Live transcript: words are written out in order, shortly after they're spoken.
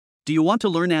Do you want to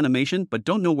learn animation but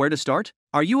don't know where to start?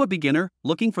 Are you a beginner,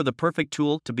 looking for the perfect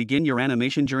tool to begin your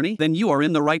animation journey? Then you are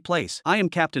in the right place. I am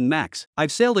Captain Max.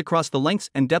 I've sailed across the lengths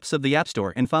and depths of the App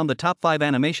Store and found the top 5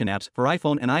 animation apps for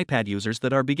iPhone and iPad users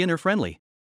that are beginner-friendly.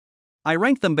 I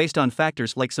rank them based on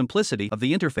factors like simplicity of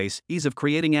the interface, ease of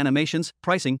creating animations,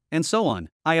 pricing, and so on.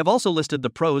 I have also listed the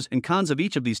pros and cons of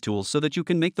each of these tools so that you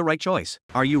can make the right choice.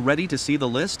 Are you ready to see the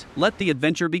list? Let the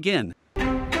adventure begin.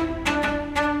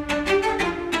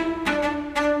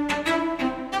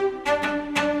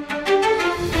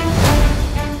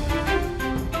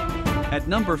 At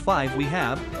number 5 we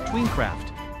have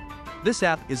Tweencraft. This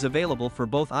app is available for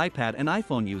both iPad and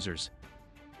iPhone users.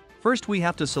 First we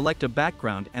have to select a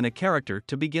background and a character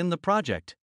to begin the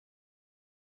project.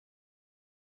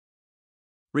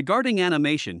 Regarding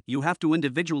animation, you have to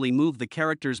individually move the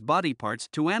character's body parts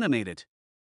to animate it.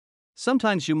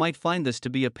 Sometimes you might find this to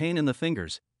be a pain in the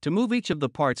fingers, to move each of the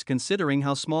parts considering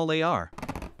how small they are.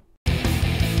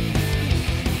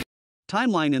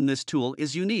 Timeline in this tool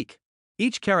is unique.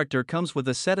 Each character comes with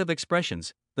a set of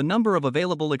expressions. The number of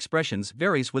available expressions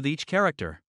varies with each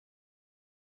character.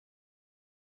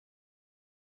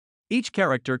 Each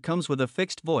character comes with a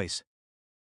fixed voice.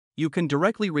 You can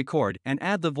directly record and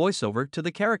add the voiceover to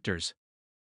the characters.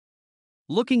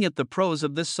 Looking at the pros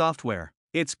of this software,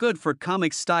 it's good for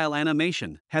comic-style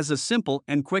animation, has a simple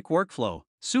and quick workflow,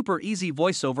 super easy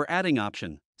voiceover adding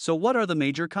option. So what are the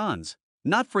major cons?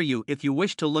 Not for you if you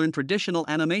wish to learn traditional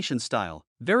animation style,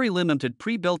 very limited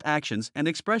pre-built actions and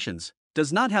expressions,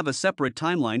 does not have a separate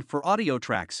timeline for audio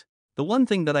tracks. The one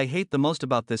thing that I hate the most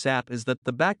about this app is that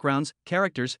the backgrounds,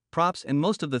 characters, props and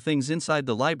most of the things inside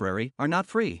the library are not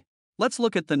free. Let's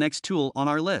look at the next tool on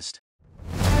our list.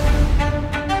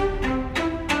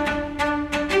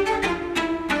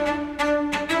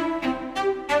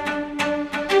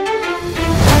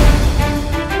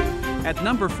 At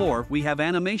number 4 we have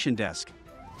Animation Desk.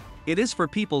 It is for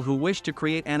people who wish to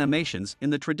create animations in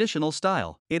the traditional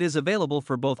style. It is available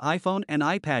for both iPhone and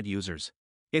iPad users.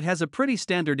 It has a pretty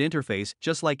standard interface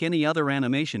just like any other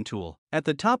animation tool. At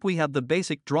the top we have the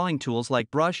basic drawing tools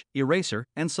like brush, eraser,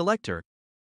 and selector.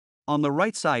 On the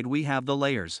right side we have the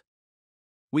layers.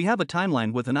 We have a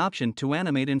timeline with an option to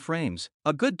animate in frames.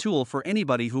 A good tool for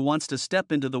anybody who wants to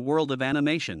step into the world of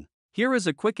animation. Here is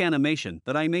a quick animation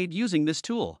that I made using this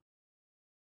tool.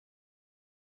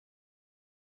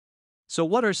 So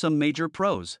what are some major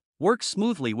pros? Works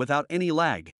smoothly without any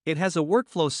lag. It has a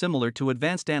workflow similar to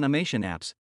advanced animation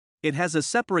apps. It has a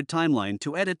separate timeline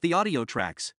to edit the audio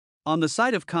tracks. On the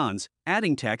side of cons,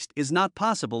 adding text is not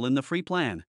possible in the free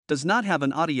plan. Does not have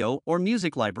an audio or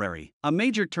music library. A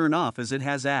major turn off is it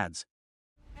has ads.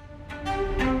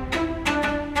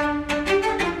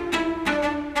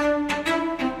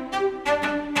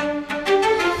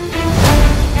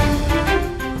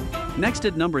 Next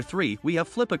at number 3 we have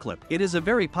Flipaclip. It is a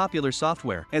very popular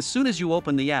software. As soon as you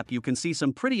open the app you can see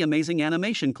some pretty amazing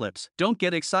animation clips. Don't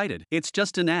get excited, it's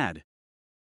just an ad.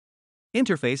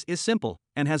 Interface is simple,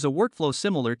 and has a workflow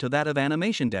similar to that of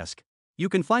Animation Desk. You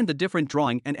can find the different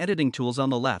drawing and editing tools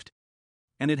on the left.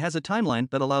 And it has a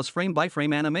timeline that allows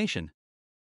frame-by-frame animation.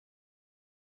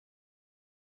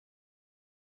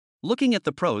 Looking at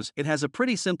the pros, it has a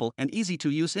pretty simple and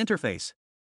easy-to-use interface.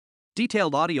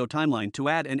 Detailed audio timeline to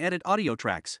add and edit audio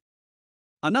tracks.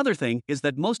 Another thing is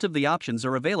that most of the options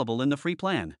are available in the free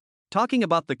plan. Talking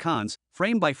about the cons,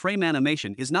 frame-by-frame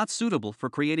animation is not suitable for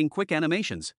creating quick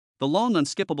animations. The long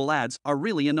unskippable ads are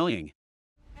really annoying.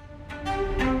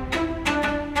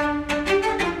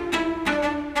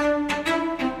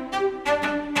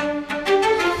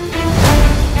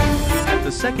 At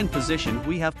the second position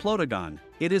we have Plotagon.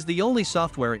 It is the only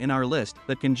software in our list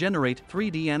that can generate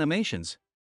 3D animations.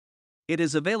 It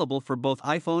is available for both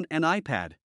iPhone and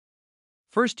iPad.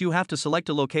 First you have to select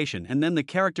a location and then the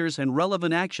characters and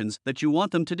relevant actions that you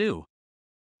want them to do.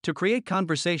 To create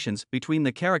conversations between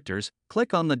the characters,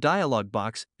 click on the dialog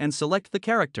box and select the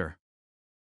character.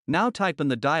 Now type in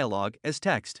the dialogue as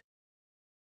text.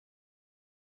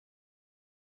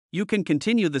 You can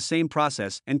continue the same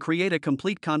process and create a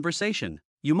complete conversation.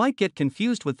 You might get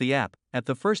confused with the app at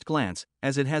the first glance,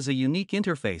 as it has a unique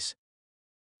interface.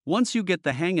 Once you get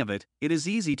the hang of it, it is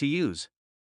easy to use.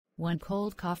 1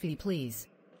 cold coffee, please.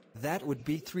 That would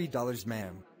be $3,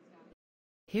 ma'am.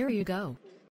 Here you go.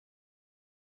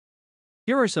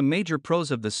 Here are some major pros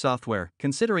of this software.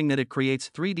 Considering that it creates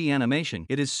 3D animation,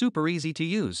 it is super easy to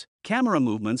use. Camera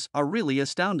movements are really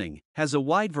astounding. Has a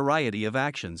wide variety of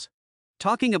actions.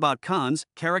 Talking about cons,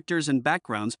 characters and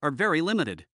backgrounds are very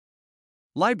limited.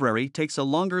 Library takes a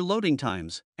longer loading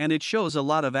times, and it shows a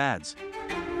lot of ads.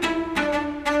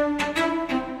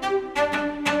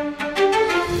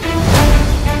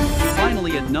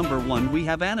 number 1 we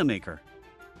have Animaker.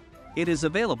 It is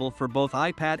available for both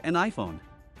iPad and iPhone.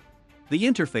 The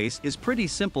interface is pretty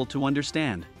simple to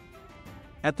understand.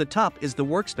 At the top is the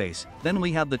workspace, then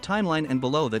we have the timeline, and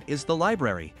below that is the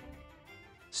library.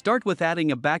 Start with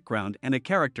adding a background and a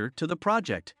character to the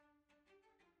project.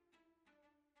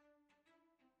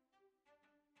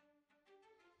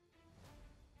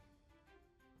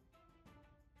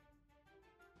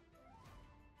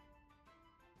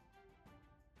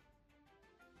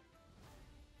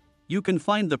 You can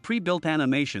find the pre-built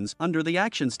animations under the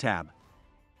Actions tab.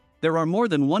 There are more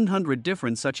than 100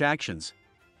 different such actions.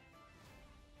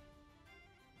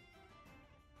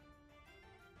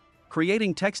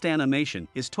 Creating text animation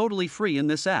is totally free in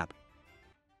this app.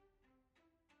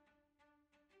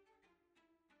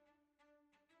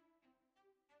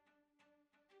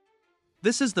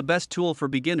 This is the best tool for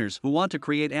beginners who want to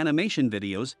create animation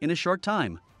videos in a short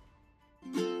time.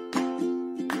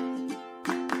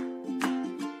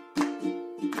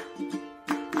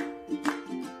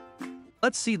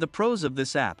 Let's see the pros of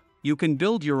this app. You can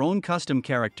build your own custom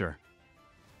character.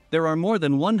 There are more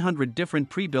than 100 different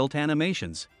pre-built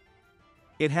animations.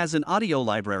 It has an audio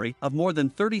library of more than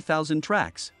 30,000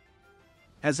 tracks.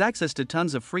 Has access to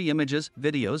tons of free images,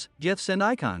 videos, GIFs and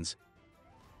icons.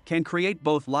 Can create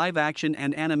both live action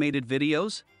and animated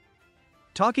videos.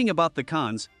 Talking about the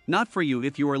cons, not for you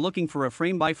if you are looking for a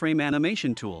frame-by-frame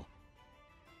animation tool.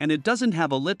 And it doesn't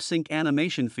have a lip-sync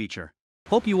animation feature.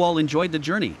 Hope you all enjoyed the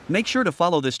journey. Make sure to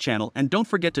follow this channel and don't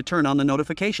forget to turn on the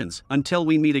notifications. Until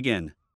we meet again.